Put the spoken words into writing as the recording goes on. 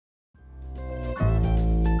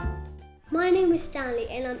name is Stanley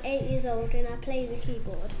and I'm 8 years old and I play the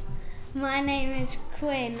keyboard. My name is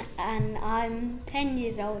Quinn and I'm 10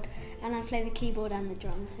 years old and I play the keyboard and the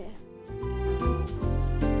drums here.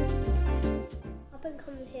 I've been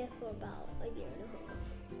coming here for about a year and a half.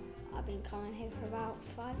 I've been coming here for about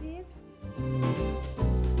 5 years.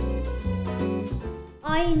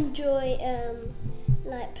 I enjoy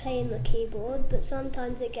like playing the keyboard, but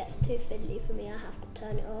sometimes it gets too fiddly for me. I have to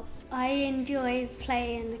turn it off. I enjoy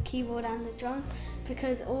playing the keyboard and the drums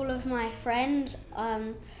because all of my friends,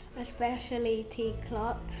 especially T.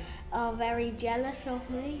 Clark, are very jealous of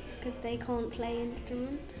me because they can't play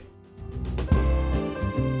instruments.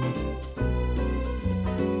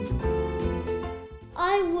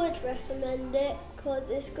 I would recommend it because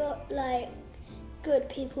it's got like good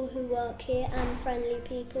people who work here and friendly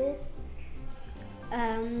people.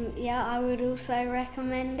 Yeah, I would also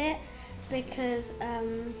recommend it because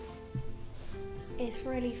it's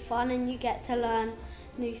really fun and you get to learn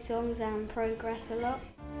new songs and progress a lot.